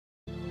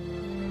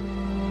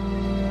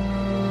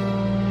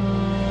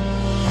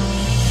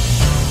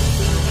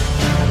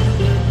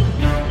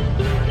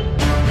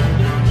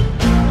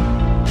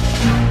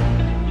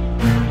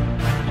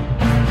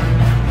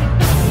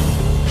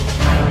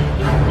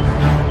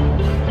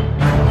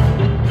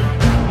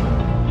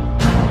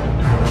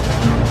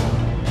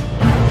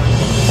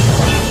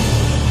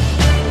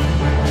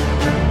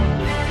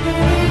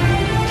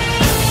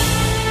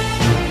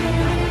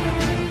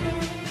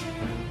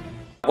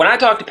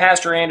talked to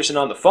Pastor Anderson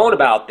on the phone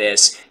about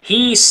this,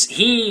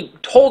 he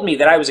told me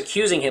that I was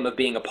accusing him of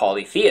being a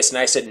polytheist, and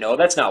I said, no,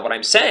 that's not what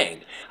I'm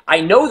saying.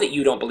 I know that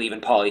you don't believe in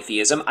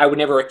polytheism. I would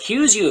never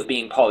accuse you of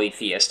being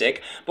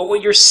polytheistic, but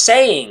what you're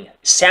saying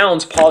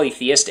sounds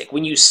polytheistic.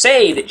 When you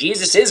say that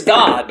Jesus is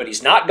God, but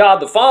he's not God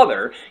the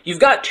Father, you've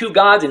got two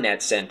gods in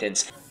that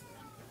sentence.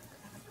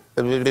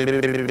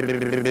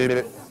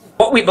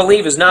 What we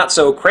believe is not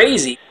so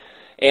crazy.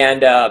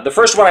 And the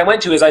first one I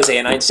went to is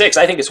Isaiah 9:6.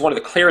 I think it's one of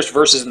the clearest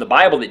verses in the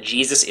Bible that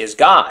Jesus is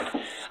God.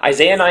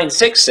 Isaiah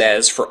 9:6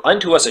 says, "For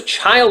unto us a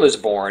child is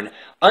born,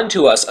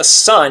 unto us a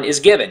son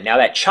is given." Now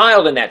that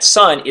child and that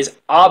son is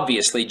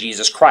obviously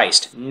Jesus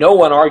Christ. No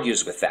one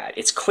argues with that.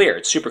 It's clear.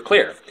 It's super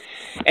clear.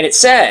 And it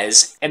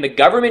says, "And the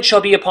government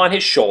shall be upon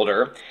his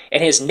shoulder,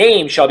 and his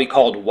name shall be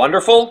called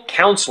Wonderful,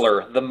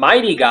 Counselor, the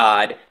Mighty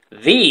God,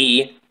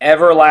 the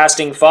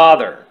Everlasting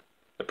Father,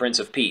 the Prince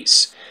of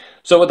Peace."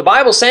 So what the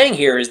Bible's saying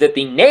here is that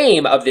the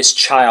name of this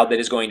child that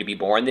is going to be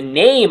born, the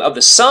name of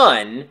the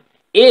Son,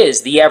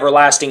 is the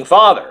Everlasting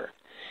Father.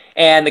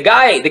 And the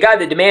guy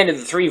that demanded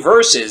the 3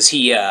 verses,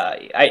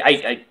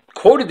 I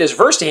quoted this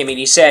verse to him, and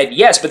he said,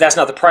 yes, but that's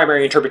not the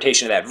primary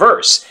interpretation of that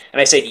verse.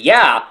 And I said,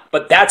 yeah,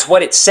 but that's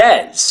what it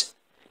says.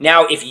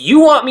 Now, if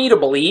you want me to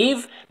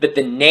believe that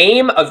the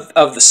name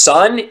of the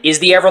Son is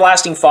the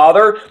Everlasting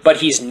Father, but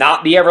he's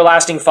not the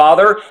Everlasting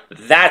Father,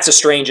 that's a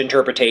strange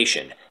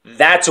interpretation.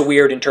 That's a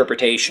weird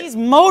interpretation. These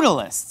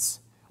modalists,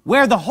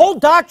 where the whole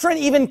doctrine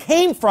even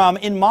came from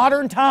in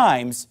modern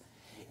times,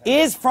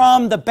 is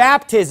from the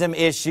baptism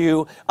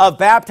issue of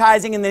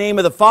baptizing in the name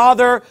of the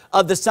Father,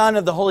 of the Son,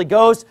 of the Holy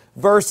Ghost,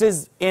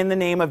 versus in the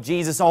name of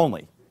Jesus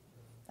only.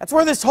 That's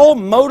where this whole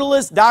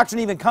modalist doctrine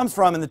even comes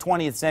from in the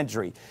 20th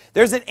century.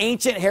 There's an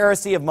ancient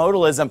heresy of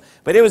modalism,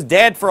 but it was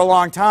dead for a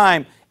long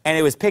time, and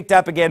it was picked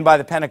up again by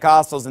the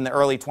Pentecostals in the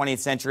early 20th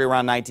century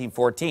around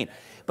 1914.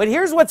 But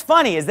here's what's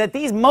funny, is that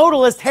these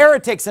modalist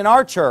heretics in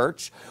our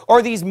church,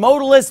 or these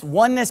modalist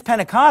oneness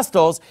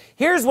Pentecostals,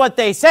 here's what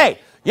they say.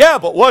 Yeah,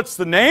 but what's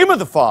the name of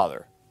the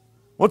Father?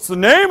 What's the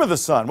name of the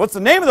Son? What's the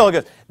name of the Holy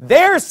Ghost?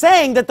 They're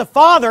saying that the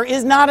Father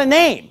is not a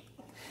name.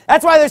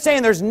 That's why they're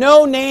saying there's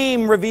no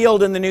name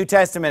revealed in the New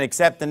Testament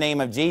except the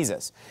name of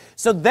Jesus.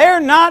 So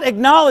they're not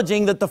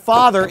acknowledging that the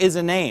Father is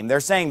a name. They're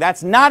saying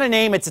that's not a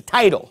name, it's a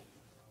title.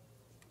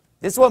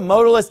 This is what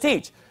modalists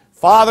teach.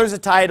 Father's a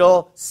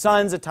title,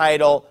 Son's a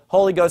title,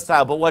 Holy Ghost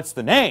title, but what's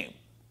the name?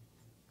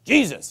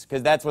 Jesus,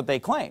 because that's what they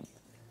claim.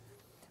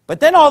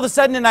 But then all of a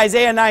sudden in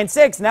Isaiah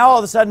 9:6, now all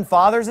of a sudden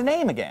Father's a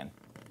name again.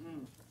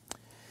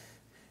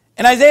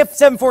 In Isaiah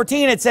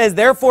 7:14 it says,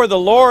 "Therefore the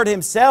Lord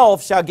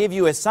himself shall give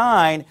you a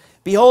sign.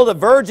 Behold, a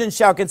virgin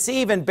shall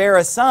conceive and bear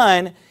a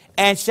son,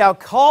 and shall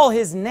call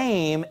his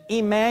name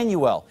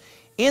Emmanuel."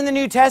 In the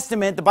New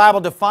Testament, the Bible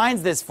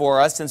defines this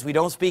for us, since we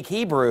don't speak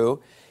Hebrew.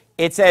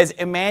 It says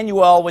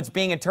Emmanuel, what's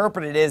being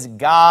interpreted is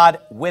God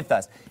with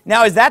us.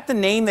 Now, is that the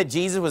name that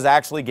Jesus was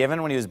actually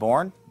given when he was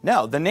born?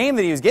 No, the name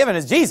that he was given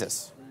is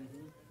Jesus.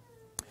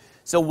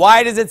 So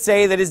why does it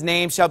say that his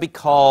name shall be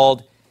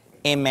called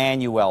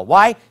Emmanuel?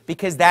 Why?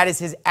 Because that is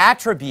his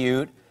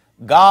attribute,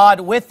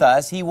 God with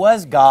us. He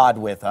was God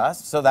with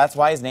us, so that's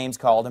why his name's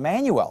called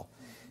Emmanuel.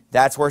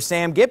 That's where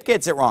Sam Gipp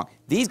gets it wrong.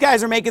 These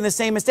guys are making the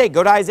same mistake.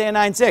 Go to Isaiah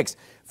 9:6.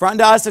 "For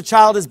unto us a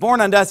child is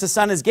born, unto us a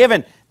son is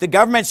given. The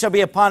government shall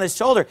be upon his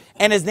shoulder,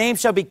 and his name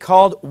shall be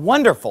called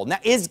Wonderful." Now,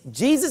 is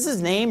Jesus'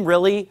 name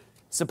really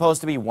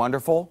supposed to be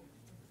wonderful?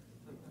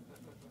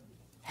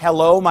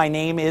 Hello, my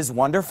name is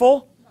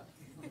Wonderful?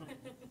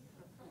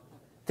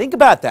 Think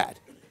about that.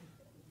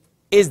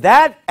 Is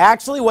that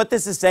actually what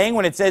this is saying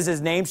when it says his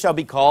name shall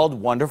be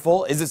called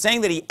Wonderful? Is it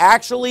saying that he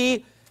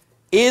actually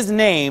is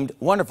named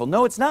Wonderful?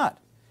 No, it's not.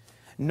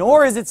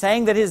 Nor is it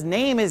saying that his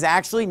name is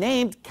actually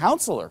named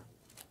Counselor.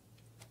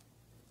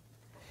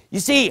 You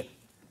see,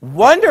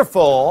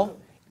 Wonderful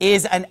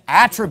is an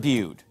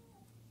attribute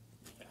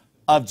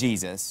of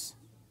Jesus.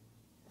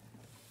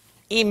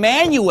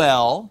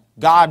 Emmanuel,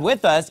 God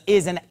with us,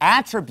 is an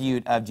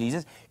attribute of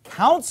Jesus.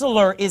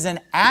 Counselor is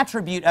an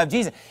attribute of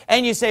Jesus.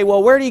 And you say,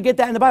 well, where do you get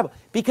that in the Bible?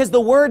 Because the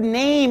word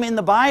name in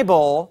the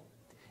Bible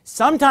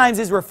sometimes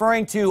is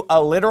referring to a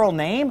literal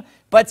name,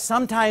 but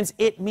sometimes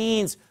it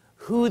means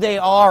who they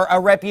are, a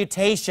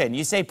reputation.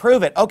 You say,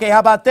 prove it. Okay, how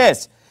about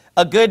this?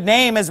 A good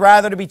name is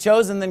rather to be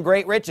chosen than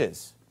great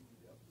riches,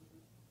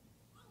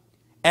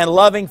 and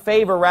loving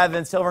favor rather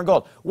than silver and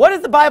gold. What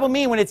does the Bible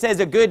mean when it says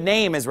a good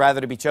name is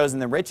rather to be chosen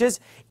than riches?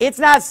 It's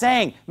not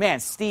saying, man,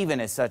 Stephen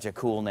is such a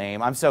cool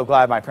name. I'm so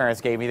glad my parents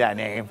gave me that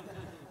name.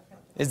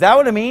 Is that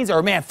what it means?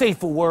 Or, man,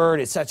 Faithful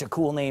Word is such a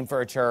cool name for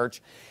a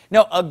church.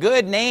 No, a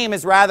good name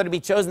is rather to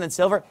be chosen than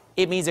silver.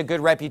 It means a good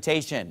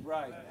reputation.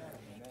 Right.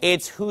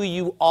 It's who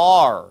you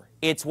are.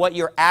 It's what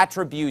your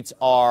attributes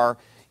are,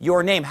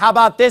 your name. How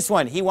about this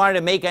one? He wanted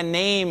to make a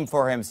name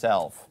for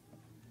himself.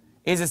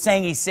 Is it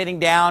saying he's sitting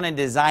down and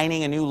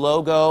designing a new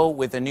logo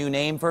with a new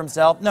name for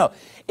himself? No.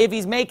 If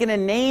he's making a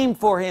name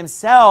for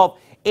himself,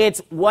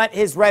 it's what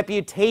his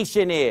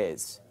reputation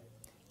is.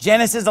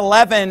 Genesis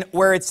 11,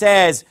 where it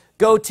says,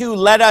 "Go to,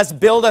 let us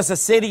build us a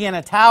city and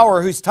a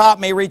tower whose top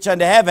may reach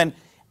unto heaven,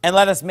 and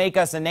let us make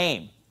us a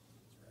name.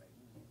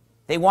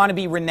 They want to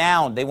be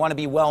renowned. They want to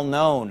be well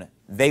known.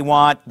 They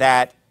want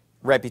that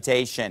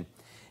reputation.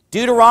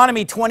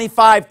 Deuteronomy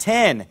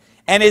 25:10,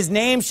 and his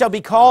name shall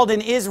be called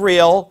in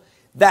Israel,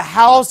 the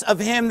house of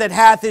him that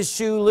hath his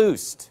shoe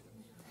loosed.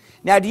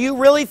 Now, do you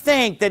really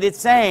think that it's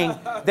saying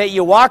that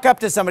you walk up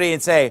to somebody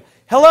and say,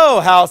 hello,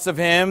 house of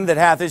him that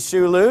hath his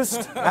shoe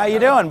loosed? How you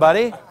doing,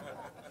 buddy?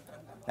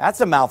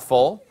 That's a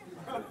mouthful.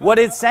 What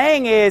it's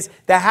saying is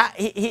that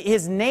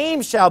his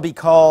name shall be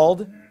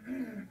called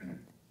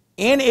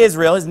in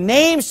Israel. His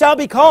name shall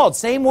be called,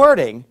 same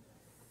wording,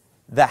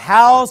 the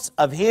house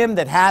of him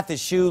that hath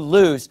his shoe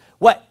loose.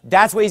 What?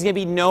 That's what he's going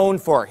to be known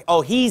for.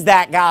 Oh, he's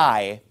that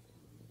guy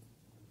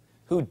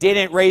who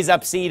didn't raise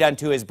up seed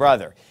unto his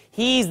brother.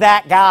 He's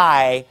that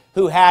guy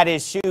who had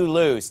his shoe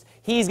loosed.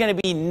 He's going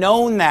to be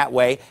known that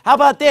way. How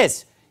about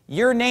this?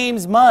 Your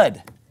name's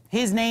Mud.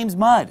 His name's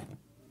Mud.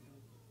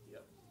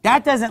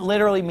 That doesn't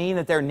literally mean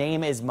that their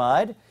name is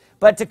Mud,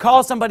 but to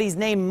call somebody's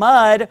name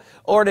Mud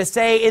or to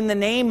say in the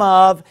name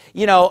of,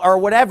 you know, or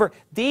whatever,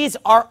 these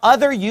are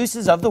other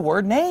uses of the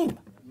word name.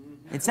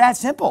 It's that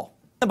simple.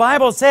 The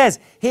Bible says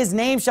his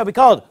name shall be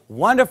called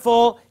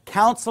Wonderful,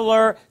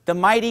 Counselor, the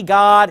Mighty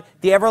God,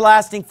 the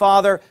Everlasting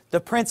Father,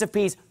 the Prince of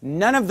Peace.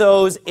 None of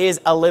those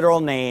is a literal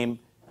name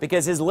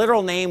because his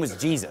literal name was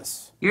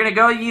Jesus. You're going to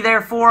go ye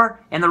therefore,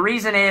 and the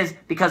reason is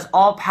because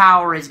all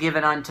power is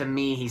given unto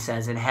me, he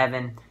says, in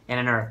heaven and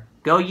in earth.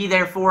 Go ye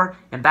therefore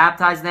and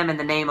baptize them in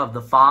the name of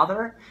the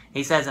Father,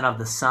 he says, and of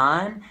the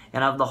Son,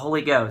 and of the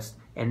Holy Ghost.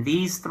 And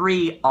these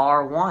three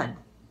are one.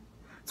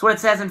 That's what it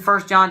says in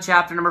 1 John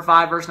chapter number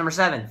 5, verse number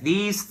 7.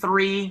 These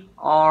three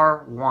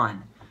are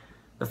one.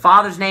 The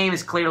Father's name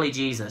is clearly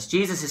Jesus.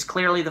 Jesus is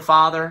clearly the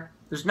Father.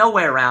 There's no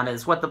way around it.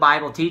 It's what the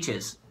Bible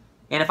teaches.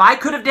 And if I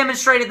could have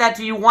demonstrated that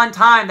to you one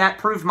time, that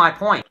proved my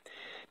point.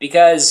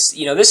 Because,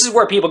 you know, this is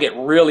where people get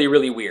really,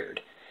 really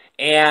weird.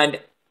 And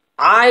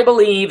I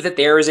believe that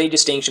there is a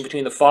distinction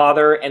between the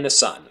Father and the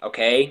Son,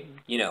 okay?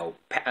 You know,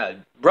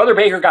 Brother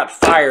Baker got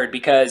fired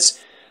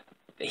because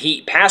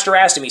Pastor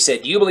asked him, he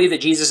said, do you believe that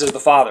Jesus is the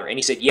Father? And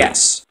he said,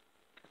 yes.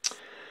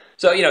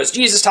 So, you know, is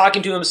Jesus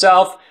talking to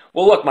himself?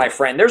 Well, look, my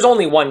friend, there's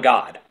only one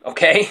God,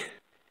 okay?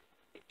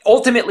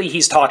 Ultimately,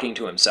 he's talking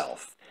to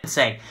himself.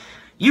 Say,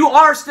 you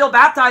are still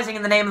baptizing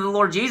in the name of the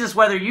Lord Jesus,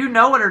 whether you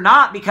know it or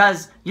not,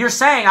 because you're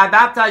saying, I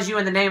baptize you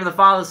in the name of the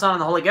Father, the Son,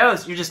 and the Holy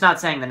Ghost. You're just not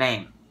saying the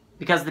name.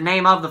 Because the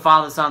name of the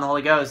Father, the Son, and the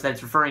Holy Ghost that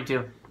it's referring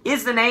to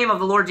is the name of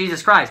the Lord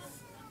Jesus Christ.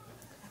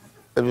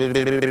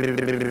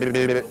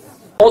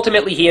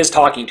 Ultimately, he is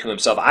talking to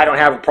himself. I don't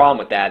have a problem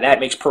with that. That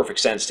makes perfect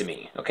sense to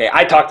me. Okay,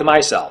 I talk to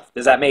myself.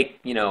 Does that make,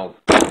 you know,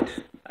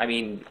 I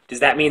mean,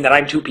 does that mean that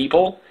I'm two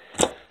people?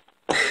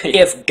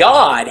 If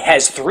God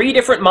has three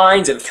different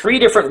minds and three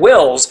different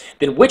wills,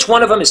 then which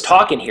one of them is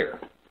talking here?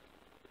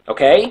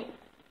 Okay?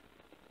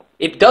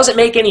 It doesn't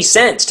make any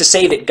sense to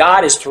say that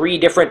God is three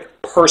different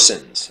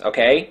persons,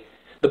 okay?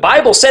 The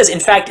Bible says, in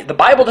fact, the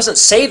Bible doesn't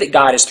say that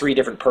God is three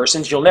different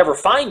persons. You'll never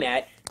find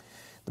that.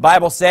 The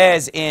Bible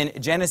says in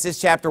Genesis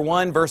chapter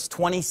 1, verse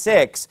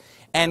 26,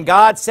 and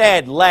God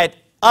said, let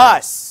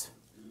us,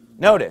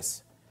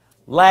 notice,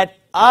 let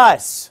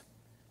us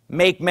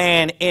make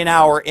man in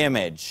our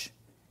image,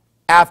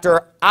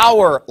 after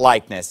our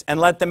likeness, and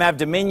let them have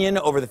dominion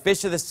over the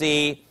fish of the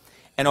sea,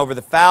 and over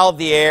the fowl of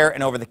the air,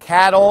 and over the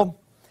cattle,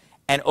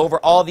 and over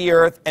all the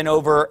earth, and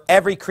over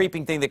every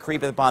creeping thing that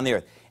creepeth upon the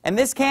earth. And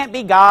this can't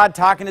be God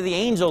talking to the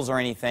angels or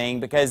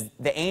anything, because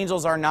the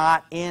angels are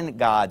not in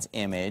God's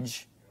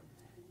image.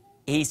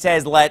 He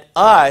says, let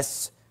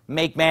us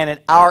make man in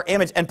our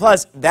image. And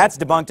plus, that's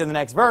debunked in the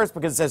next verse,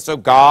 because it says, so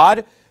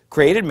God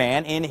created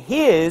man in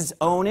his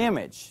own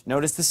image.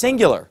 Notice the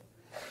singular.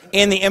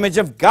 In the image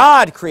of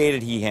God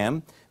created he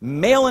him,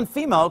 male and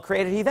female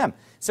created he them.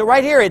 So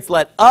right here, it's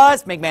let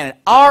us make man in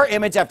our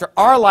image after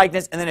our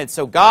likeness, and then it's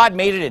so God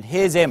made it in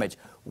his image.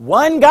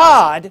 One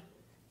God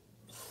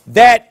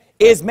that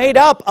is made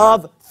up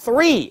of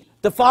three,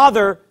 the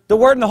Father, the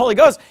Word, and the Holy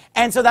Ghost.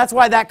 And so that's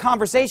why that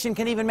conversation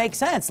can even make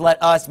sense.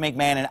 Let us make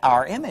man in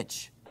our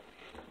image.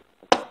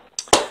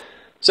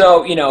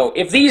 So, you know,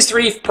 if these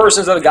three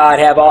persons of the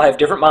Godhead all have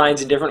different minds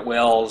and different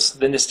wills,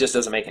 then this just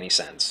doesn't make any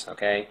sense,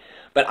 okay?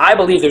 But I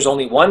believe there's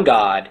only one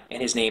God,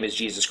 and his name is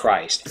Jesus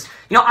Christ.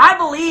 You know, I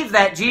believe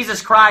that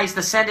Jesus Christ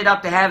ascended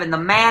up to heaven. The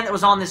man that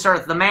was on this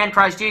earth, the man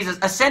Christ Jesus,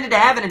 ascended to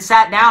heaven and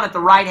sat down at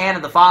the right hand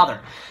of the Father.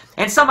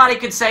 And somebody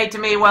could say to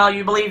me, well,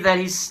 you believe that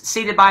he's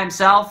seated by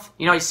himself?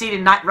 You know, he's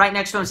seated right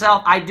next to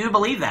himself? I do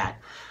believe that.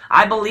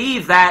 I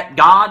believe that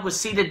God was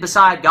seated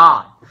beside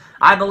God.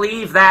 I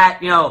believe that,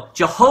 you know,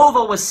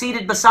 Jehovah was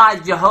seated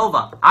beside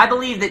Jehovah. I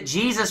believe that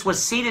Jesus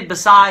was seated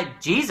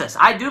beside Jesus.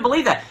 I do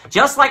believe that.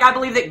 Just like I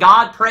believe that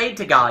God prayed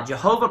to God.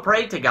 Jehovah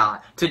prayed to God,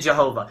 to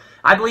Jehovah.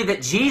 I believe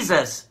that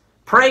Jesus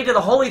prayed to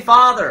the Holy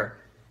Father.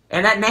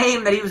 And that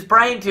name that he was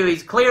praying to,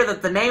 he's clear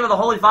that the name of the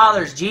Holy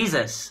Father is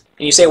Jesus.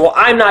 And you say, well,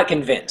 I'm not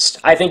convinced.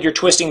 I think you're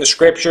twisting the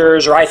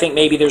scriptures, or I think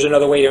maybe there's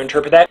another way to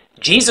interpret that.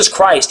 Jesus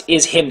Christ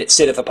is him that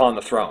sitteth upon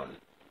the throne.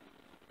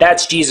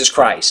 That's Jesus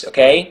Christ,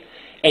 okay?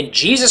 And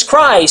Jesus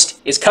Christ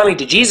is coming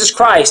to Jesus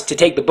Christ to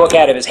take the book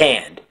out of his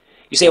hand.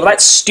 You say, well,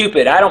 that's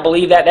stupid. I don't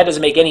believe that. That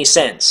doesn't make any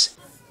sense.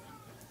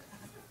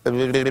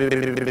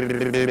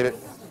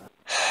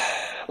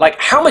 Like,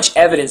 how much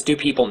evidence do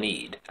people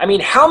need? I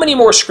mean, how many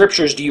more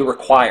scriptures do you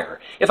require?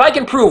 If I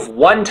can prove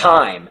one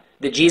time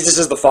that Jesus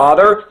is the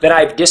Father, then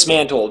I've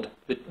dismantled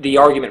the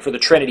argument for the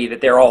Trinity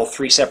that they're all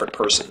three separate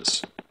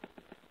persons.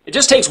 It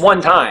just takes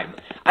one time.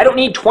 I don't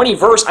need 20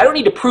 verses. I don't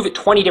need to prove it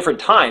 20 different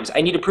times.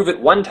 I need to prove it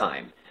one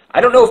time.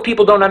 I don't know if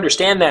people don't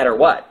understand that or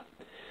what.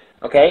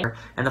 Okay?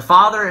 And the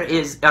Father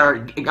is,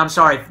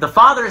 the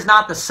Father is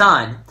not the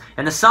Son,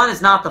 and the Son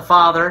is not the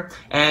Father,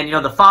 and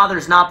the Father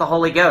is not the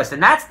Holy Ghost.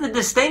 And that's the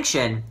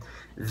distinction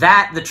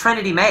that the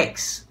Trinity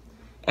makes.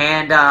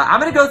 And I'm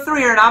going to go through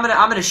here, and I'm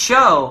going to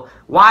show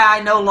why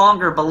I no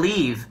longer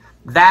believe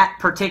that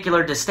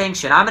particular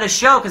distinction. I'm going to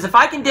show, because if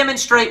I can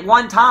demonstrate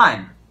one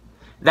time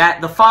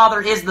that the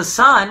Father is the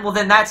Son, well,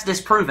 then that's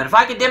disproven. If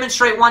I can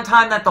demonstrate one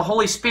time that the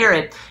Holy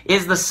Spirit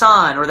is the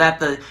Son, or that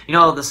the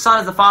Son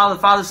is the Father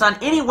is the Son,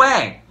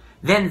 anyway,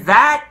 then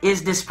that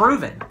is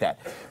disproven. But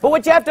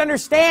what you have to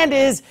understand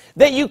is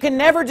that you can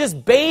never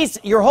just base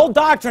your whole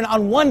doctrine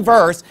on one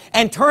verse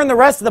and turn the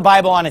rest of the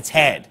Bible on its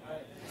head.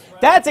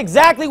 That's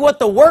exactly what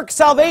the work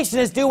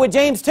salvationists do with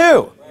James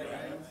 2.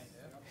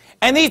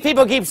 And these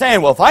people keep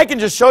saying, well, if I can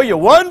just show you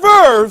one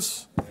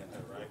verse,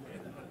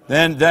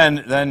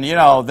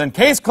 then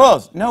case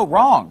closed. No,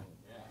 wrong.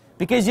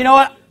 Because you know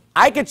what?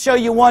 I could show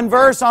you one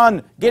verse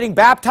on getting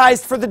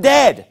baptized for the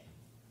dead.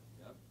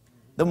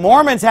 The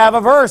Mormons have a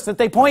verse that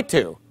they point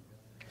to.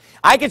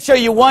 I could show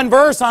you one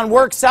verse on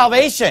work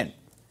salvation.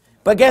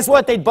 But guess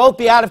what? They'd both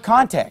be out of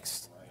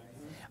context.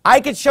 I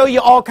could show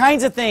you all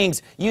kinds of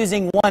things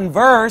using one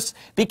verse,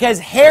 because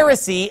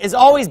heresy is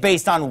always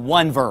based on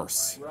one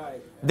verse.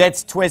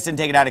 That's twisted and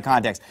taken out of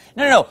context.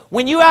 No.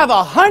 When you have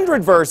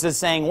 100 verses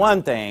saying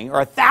one thing, or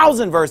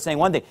 1,000 verses saying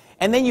one thing,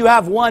 and then you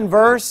have one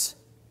verse,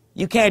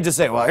 you can't just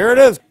say, well, here it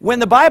is. When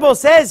the Bible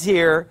says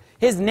here,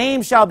 his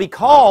name shall be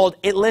called,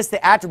 it lists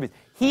the attributes.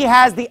 He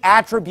has the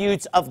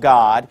attributes of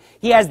God.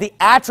 He has the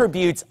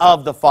attributes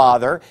of the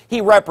Father.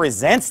 He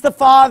represents the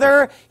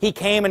Father. He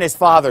came in his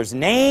Father's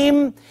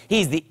name.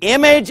 He's the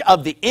image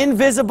of the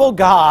invisible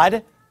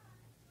God.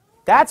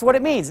 That's what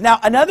it means. Now,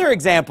 another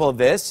example of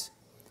this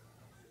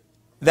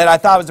that I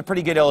thought was a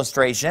pretty good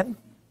illustration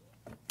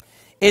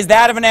is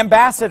that of an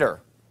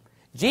ambassador.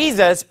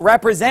 Jesus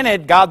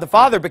represented God the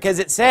Father because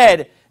it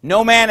said,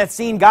 no man hath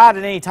seen God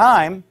at any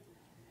time.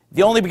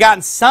 The only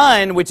begotten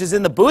Son, which is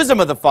in the bosom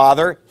of the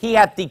Father, he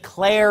hath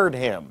declared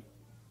him.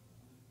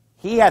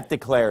 He hath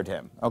declared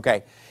him.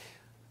 Okay.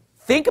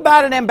 Think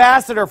about an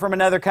ambassador from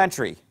another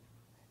country.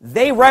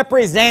 They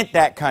represent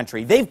that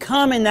country. They've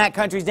come in that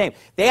country's name.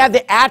 They have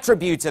the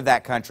attributes of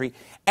that country.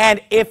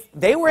 And if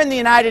they were in the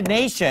United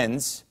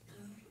Nations,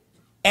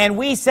 and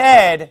we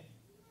said,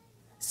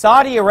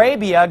 Saudi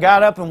Arabia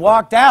got up and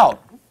walked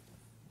out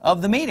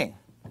of the meeting.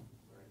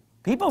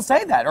 People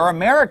say that. Or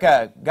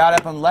America got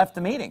up and left the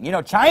meeting.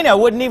 China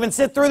wouldn't even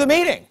sit through the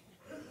meeting.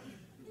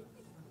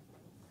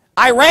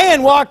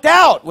 Iran walked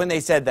out when they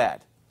said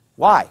that.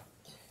 Why?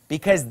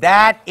 Because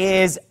that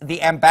is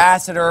the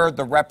ambassador,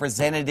 the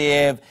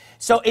representative.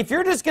 So if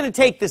you're just going to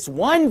take this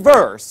one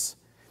verse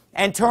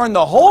and turn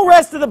the whole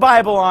rest of the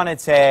Bible on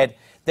its head,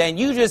 then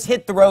you just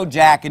hit the road,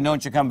 Jack, and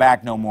don't you come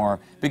back no more,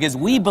 because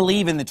we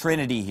believe in the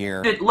Trinity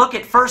here. Look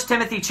at 1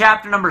 Timothy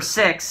chapter number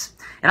 6,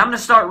 and I'm going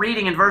to start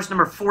reading in verse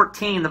number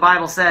 14. The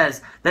Bible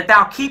says, that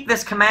thou keep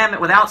this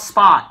commandment without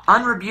spot,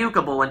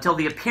 unrebukable, until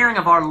the appearing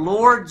of our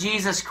Lord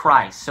Jesus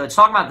Christ. So it's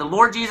talking about the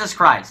Lord Jesus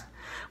Christ,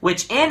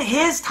 which in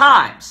his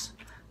times,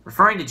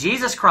 referring to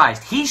Jesus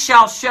Christ, he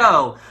shall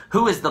show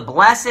who is the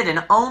blessed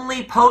and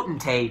only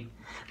potentate,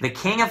 the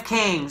King of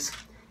kings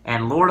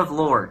and Lord of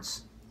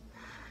lords.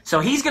 So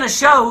he's going to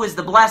show who is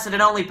the blessed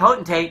and only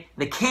potentate,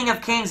 the King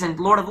of kings and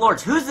Lord of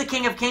lords. Who's the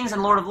King of kings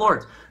and Lord of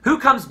lords? Who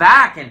comes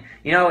back and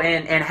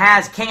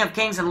has King of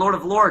kings and Lord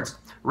of lords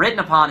written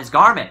upon his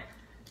garment?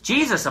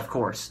 Jesus, of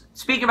course.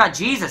 Speaking about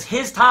Jesus,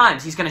 his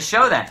times, he's going to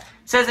show that.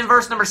 It says in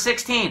verse number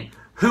 16,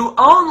 who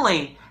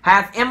only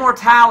hath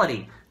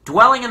immortality,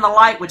 dwelling in the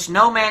light which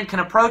no man can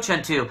approach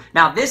unto.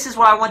 Now this is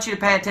what I want you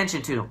to pay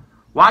attention to.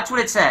 Watch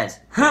what it says.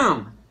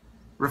 Whom,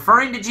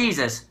 referring to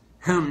Jesus,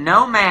 whom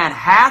no man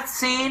hath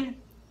seen,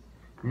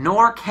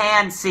 nor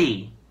can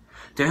see,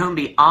 to whom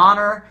be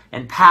honor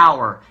and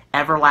power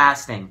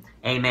everlasting.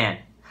 Amen.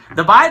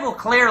 The Bible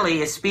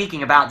clearly is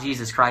speaking about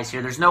Jesus Christ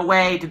here. There's no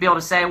way to be able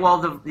to say,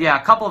 well, a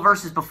couple of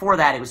verses before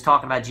that it was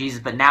talking about Jesus,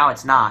 but now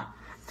it's not.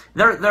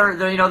 There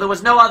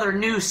was no other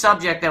new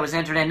subject that was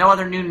entered in, no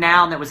other new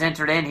noun that was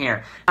entered in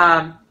here.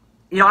 I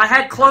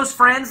had close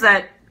friends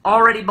that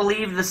already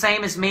believed the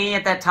same as me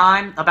at that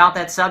time about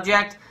that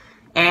subject,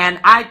 and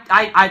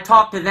I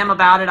talked to them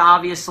about it,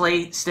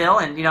 obviously, still,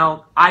 and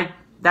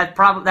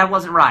that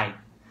wasn't right,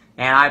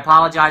 and I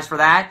apologize for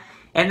that.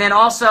 And then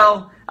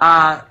also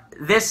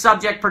this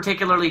subject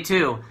particularly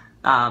too.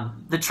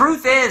 The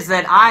truth is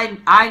that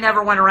I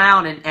never went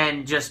around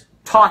and just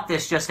taught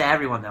this just to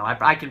everyone, though.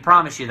 I can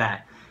promise you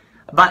that.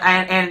 But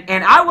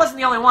and I wasn't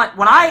the only one.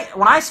 When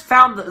I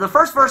found the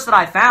first verse that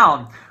I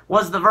found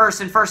was the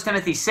verse in 1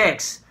 Timothy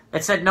 6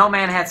 that said, "No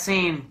man hath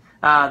seen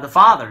the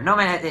Father, no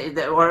man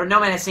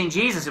hath seen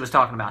Jesus." It was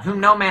talking about whom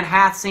no man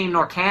hath seen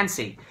nor can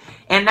see,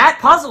 and that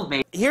puzzled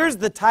me. Here's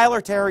the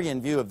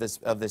Tyler-Tarian view of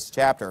this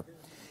chapter.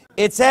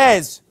 It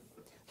says,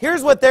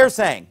 here's what they're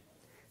saying.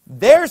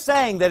 They're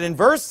saying that in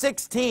verse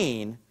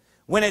 16,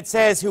 when it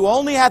says, "Who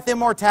only hath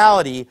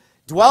immortality,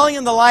 dwelling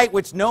in the light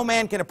which no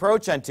man can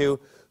approach unto,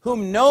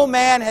 whom no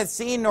man hath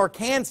seen nor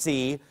can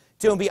see,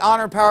 to whom be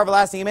honor and power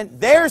everlasting, amen."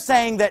 They're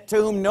saying that to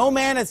whom no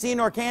man hath seen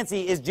nor can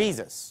see is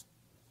Jesus.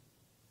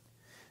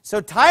 So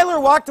Tyler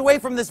walked away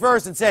from this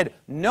verse and said,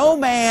 no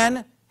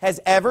man has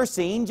ever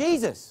seen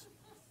Jesus.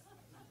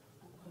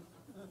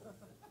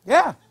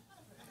 Yeah.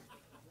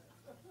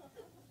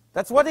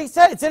 That's what he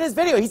said. It's in his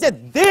video. He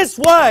said this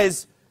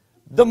was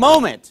the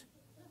moment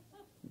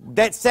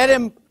that set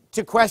him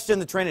to question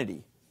the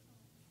Trinity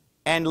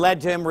and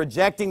led to him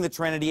rejecting the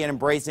Trinity and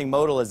embracing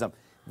modalism.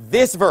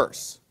 This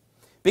verse.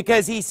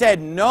 Because he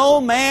said, no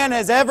man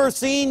has ever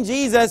seen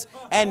Jesus,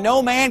 and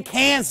no man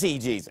can see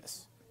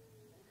Jesus.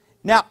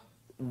 Now,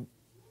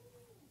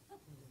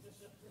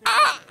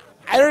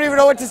 I don't even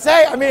know what to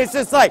say. I mean, it's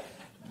just like,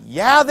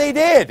 yeah, they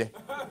did.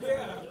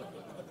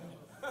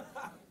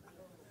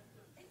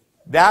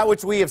 That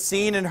which we have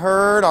seen and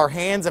heard, our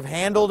hands have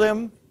handled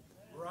him.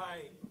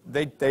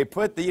 They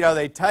put the,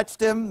 they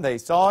touched him, they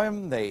saw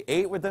him, they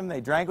ate with him,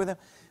 they drank with him.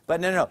 But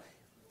no.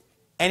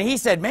 And he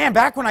said, man,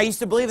 back when I used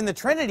to believe in the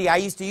Trinity, I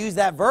used to use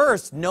that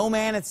verse, no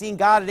man had seen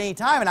God at any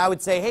time. And I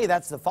would say, hey,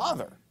 that's the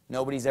Father.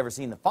 Nobody's ever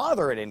seen the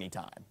Father at any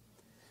time.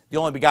 The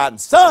only begotten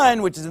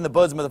Son, which is in the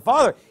bosom of the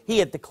Father, he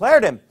had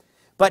declared him.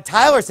 But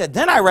Tyler said,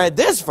 then I read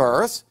this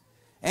verse,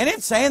 and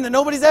it's saying that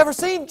nobody's ever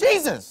seen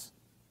Jesus.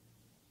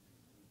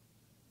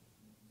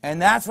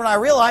 And that's when I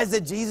realized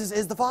that Jesus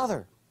is the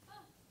Father.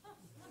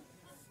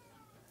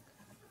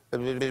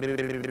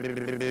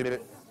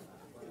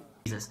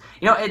 Jesus.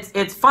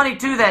 It's funny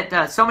too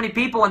that so many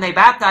people when they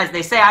baptize,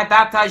 they say, I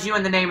baptize you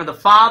in the name of the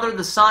Father,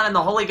 the Son, and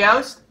the Holy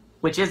Ghost,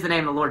 which is the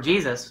name of the Lord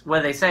Jesus,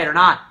 whether they say it or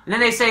not. And then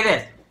they say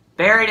this,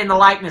 buried in the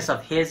likeness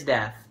of his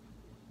death.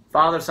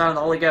 Father, Son, and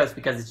the Holy Ghost,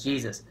 because it's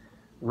Jesus.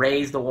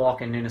 Raised to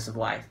walk in newness of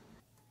life.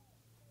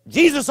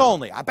 Jesus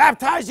only. I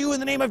baptize you in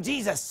the name of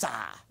Jesus.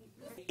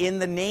 In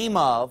the name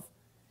of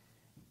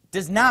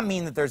does not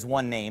mean that there's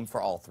one name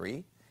for all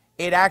three.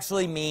 It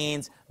actually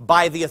means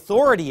by the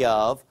authority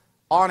of,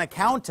 on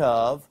account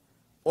of,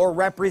 or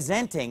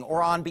representing,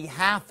 or on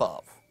behalf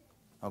of.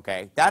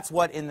 Okay? That's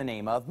what in the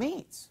name of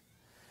means.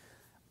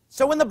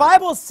 So when the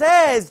Bible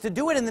says to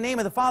do it in the name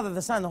of the Father,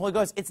 the Son, and the Holy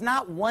Ghost, it's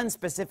not one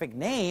specific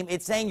name.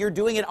 It's saying you're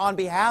doing it on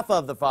behalf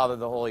of the Father,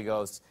 the Holy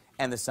Ghost,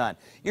 and the Son.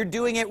 You're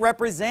doing it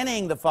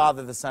representing the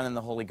Father, the Son, and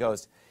the Holy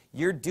Ghost.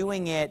 You're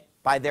doing it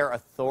by their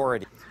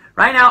authority.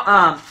 Right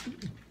now,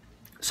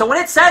 so when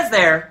it says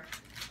there,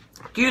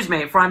 excuse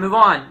me, before I move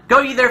on,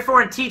 go ye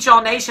therefore and teach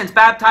all nations,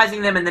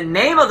 baptizing them in the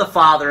name of the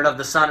Father, and of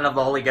the Son, and of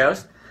the Holy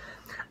Ghost.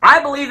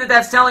 I believe that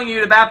that's telling you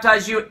to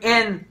baptize you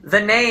in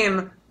the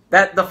name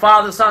that the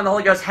Father, the Son, and the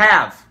Holy Ghost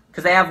have.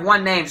 Because they have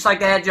one name, just like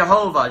they had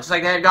Jehovah, just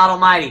like they had God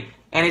Almighty.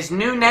 And his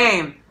new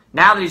name,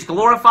 now that he's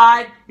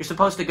glorified, you're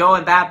supposed to go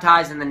and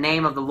baptize in the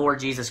name of the Lord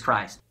Jesus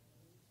Christ.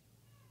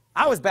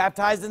 I was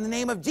baptized in the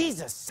name of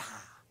Jesus.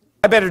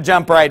 I better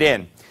jump right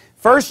in.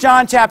 1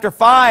 John chapter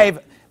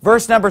 5,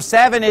 verse number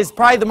 7 is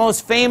probably the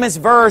most famous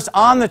verse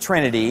on the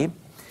Trinity.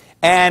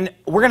 And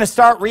we're going to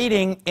start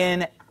reading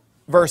in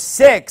verse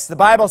 6. The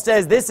Bible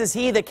says, this is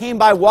he that came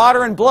by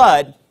water and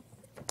blood,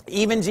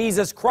 even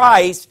Jesus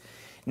Christ,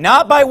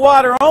 not by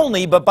water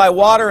only, but by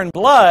water and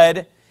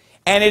blood.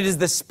 And it is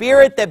the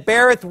Spirit that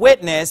beareth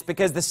witness,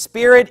 because the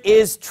Spirit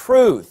is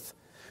truth.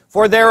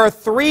 For there are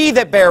three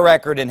that bear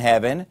record in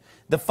heaven,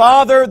 the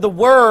Father, the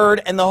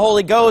Word, and the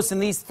Holy Ghost,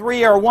 and these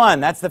three are one.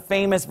 That's the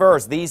famous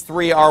verse, these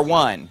three are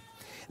one.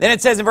 Then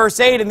it says in verse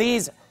 8,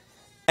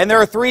 and there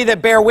are three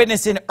that bear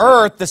witness in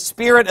earth, the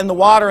Spirit and the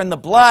water and the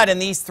blood,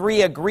 and these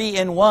three agree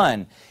in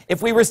one.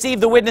 If we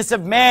receive the witness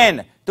of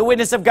men, the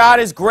witness of God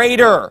is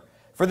greater.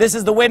 For this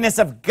is the witness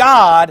of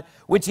God,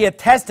 which he hath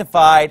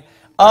testified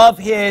of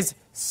his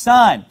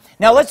Son.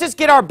 Now let's just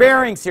get our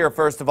bearings here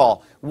first of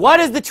all. What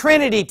does the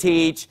Trinity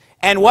teach,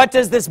 and what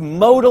does this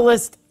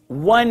modalist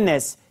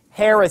oneness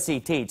heresy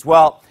teach?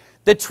 Well,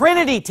 the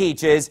Trinity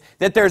teaches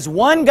that there's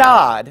one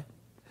God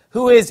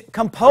who is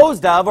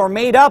composed of or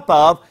made up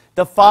of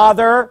the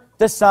Father,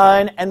 the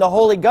Son, and the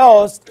Holy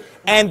Ghost,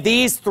 and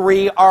these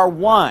three are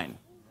one.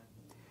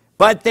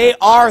 But they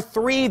are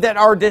three that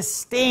are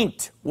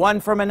distinct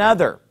one from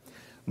another.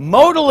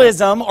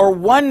 Modalism or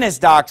oneness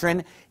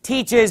doctrine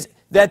teaches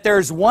that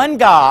there's one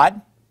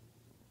God,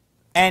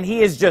 and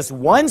he is just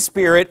one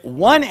Spirit,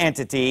 one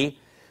entity,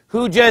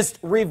 who just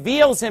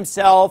reveals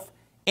himself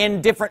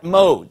in different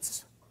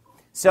modes.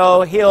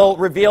 So he'll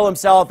reveal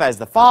himself as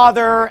the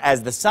Father,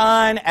 as the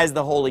Son, as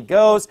the Holy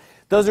Ghost.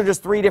 Those are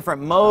just three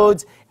different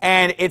modes,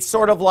 and it's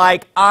sort of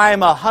like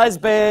I'm a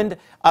husband,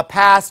 a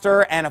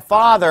pastor, and a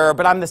father,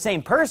 but I'm the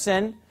same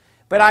person,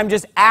 but I'm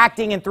just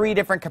acting in three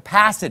different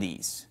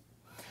capacities.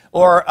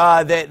 Or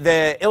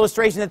the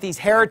illustration that these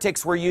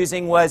heretics were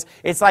using was,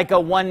 it's like a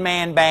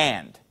one-man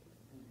band.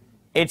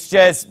 It's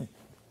just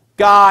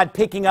God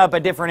picking up a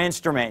different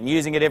instrument and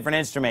using a different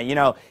instrument. You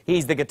know,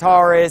 he's the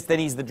guitarist, then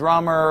he's the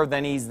drummer,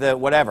 then he's the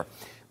whatever.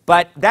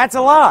 But that's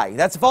a lie.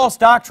 That's a false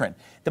doctrine.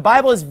 The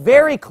Bible is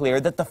very clear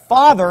that the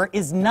Father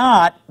is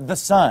not the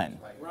Son.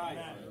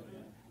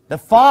 The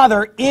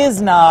Father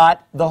is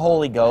not the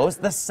Holy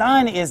Ghost. The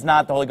Son is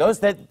not the Holy Ghost.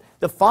 That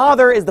the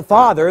Father is the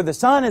Father, the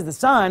Son is the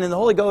Son, and the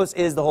Holy Ghost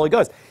is the Holy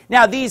Ghost.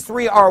 Now, these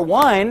three are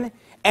one,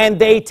 and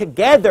they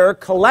together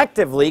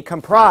collectively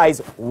comprise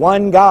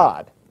one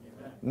God,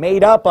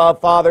 made up of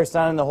Father,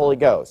 Son, and the Holy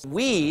Ghost.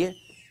 We,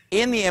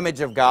 in the image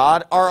of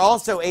God, are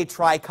also a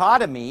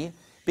trichotomy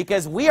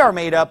because we are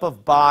made up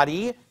of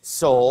body,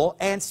 soul,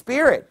 and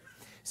spirit.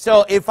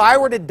 So if I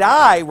were to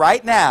die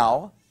right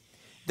now,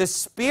 the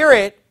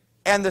spirit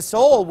and the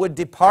soul would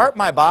depart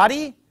my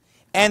body,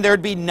 and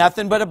there'd be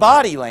nothing but a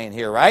body laying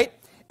here, right?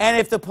 And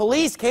if the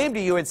police came to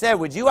you and said,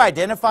 would you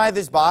identify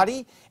this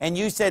body? And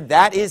you said,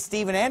 that is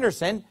Stephen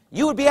Anderson,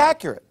 you would be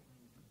accurate.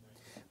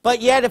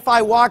 But yet, if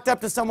I walked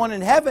up to someone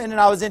in heaven and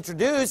I was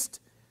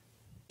introduced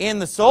in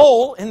the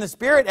soul, in the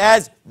spirit,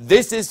 as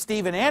this is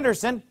Stephen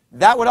Anderson,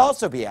 that would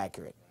also be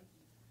accurate.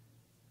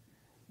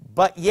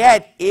 But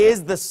yet,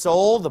 is the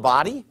soul the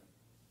body?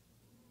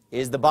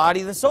 Is the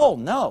body the soul?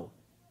 No.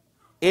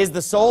 Is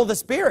the soul the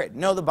spirit?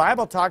 No, the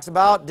Bible talks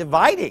about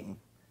dividing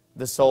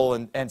the soul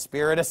and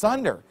spirit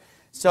asunder.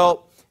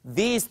 So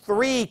these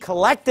three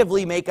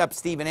collectively make up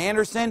Stephen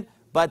Anderson,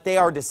 but they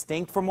are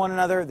distinct from one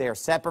another. They are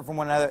separate from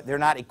one another. They're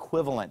not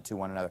equivalent to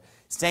one another.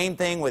 Same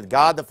thing with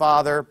God the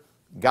Father,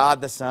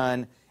 God the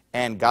Son,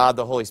 and God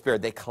the Holy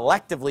Spirit. They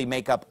collectively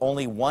make up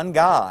only one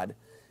God,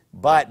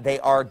 but they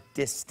are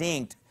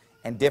distinct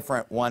and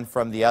different one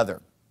from the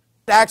other.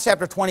 Acts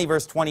chapter 20,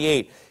 verse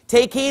 28.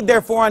 Take heed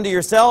therefore unto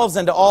yourselves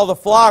and to all the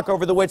flock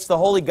over the which the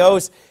Holy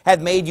Ghost hath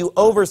made you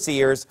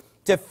overseers,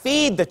 to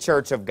feed the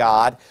church of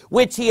God,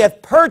 which he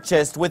hath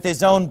purchased with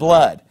his own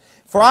blood.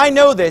 For I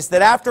know this,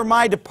 that after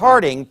my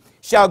departing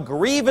shall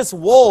grievous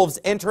wolves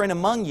enter in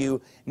among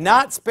you,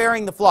 not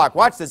sparing the flock.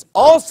 Watch this.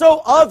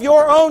 Also of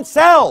your own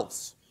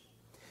selves.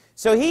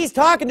 So he's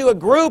talking to a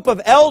group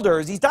of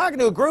elders. He's talking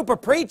to a group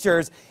of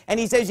preachers. And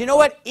he says, you know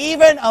what?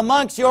 Even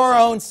amongst your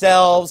own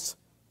selves,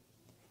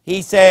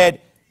 he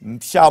said,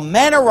 shall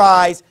men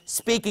arise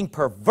speaking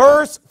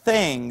perverse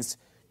things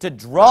to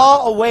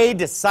draw away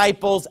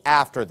disciples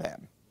after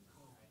them.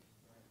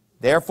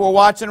 Therefore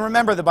watch and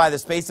remember that by the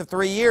space of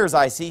 3 years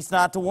I cease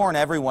not to warn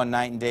everyone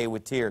night and day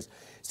with tears.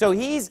 So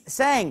he's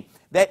saying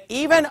that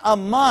even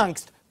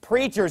amongst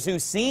preachers who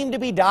seem to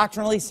be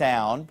doctrinally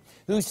sound,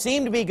 who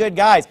seem to be good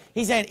guys,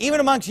 he's saying even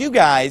amongst you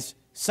guys,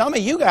 some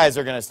of you guys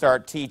are going to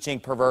start teaching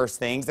perverse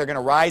things. They're going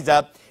to rise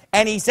up.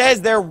 And he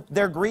says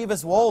they're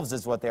grievous wolves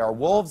is what they are,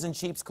 wolves in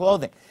sheep's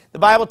clothing. The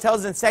Bible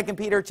tells in 2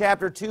 Peter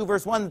chapter 2,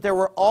 verse 1, that there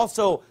were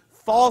also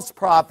false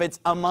prophets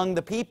among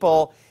the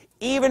people,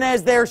 even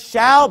as there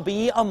shall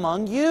be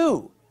among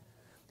you,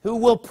 who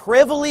will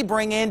privily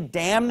bring in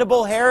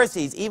damnable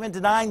heresies, even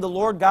denying the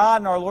Lord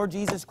God and our Lord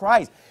Jesus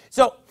Christ.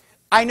 So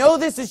I know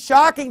this is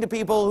shocking to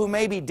people who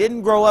maybe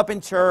didn't grow up in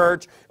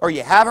church or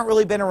you haven't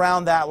really been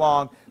around that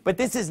long, but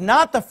this is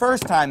not the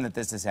first time that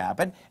this has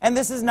happened, and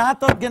this is not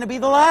going to be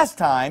the last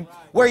time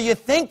where you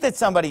think that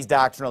somebody's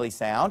doctrinally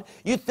sound,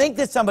 you think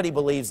that somebody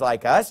believes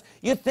like us,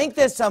 you think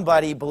that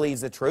somebody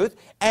believes the truth,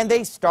 and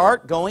they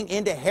start going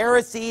into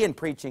heresy and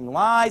preaching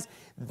lies.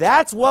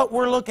 That's what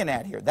we're looking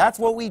at here. That's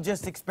what we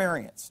just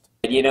experienced.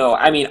 You know,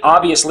 I mean,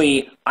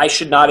 obviously, I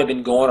should not have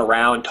been going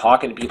around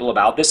talking to people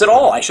about this at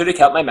all. I should have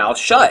kept my mouth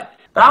shut.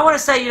 But I want to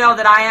say, you know,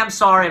 that I am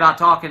sorry about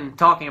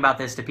talking about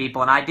this to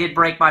people, and I did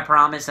break my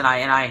promise, and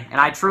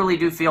I truly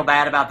do feel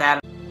bad about that.